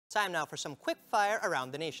Time now for some quick fire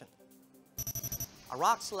around the nation. A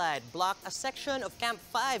rockslide blocked a section of Camp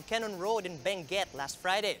 5 Kennon Road in Benguet last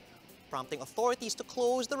Friday, prompting authorities to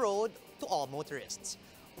close the road to all motorists.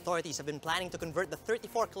 Authorities have been planning to convert the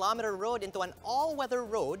 34-kilometer road into an all-weather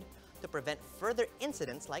road to prevent further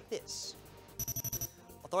incidents like this.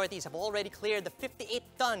 Authorities have already cleared the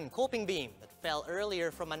 58-ton coping beam that fell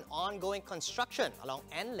earlier from an ongoing construction along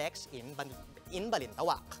NLEX in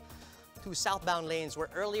Balintawak. Two southbound lanes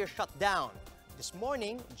were earlier shut down this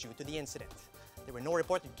morning due to the incident. There were no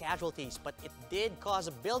reported casualties, but it did cause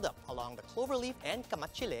a buildup along the Cloverleaf and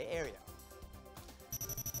Kamachile area.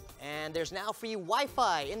 And there's now free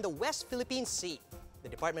Wi-Fi in the West Philippine Sea. The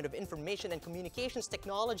Department of Information and Communications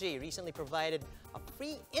Technology recently provided a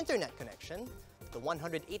free internet connection to the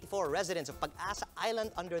 184 residents of Pag-asa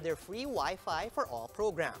Island under their free Wi-Fi for all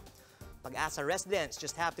program. Pag-asa residents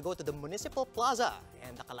just have to go to the Municipal Plaza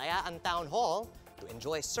and the Kalayaan Town Hall to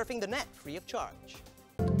enjoy surfing the net free of charge.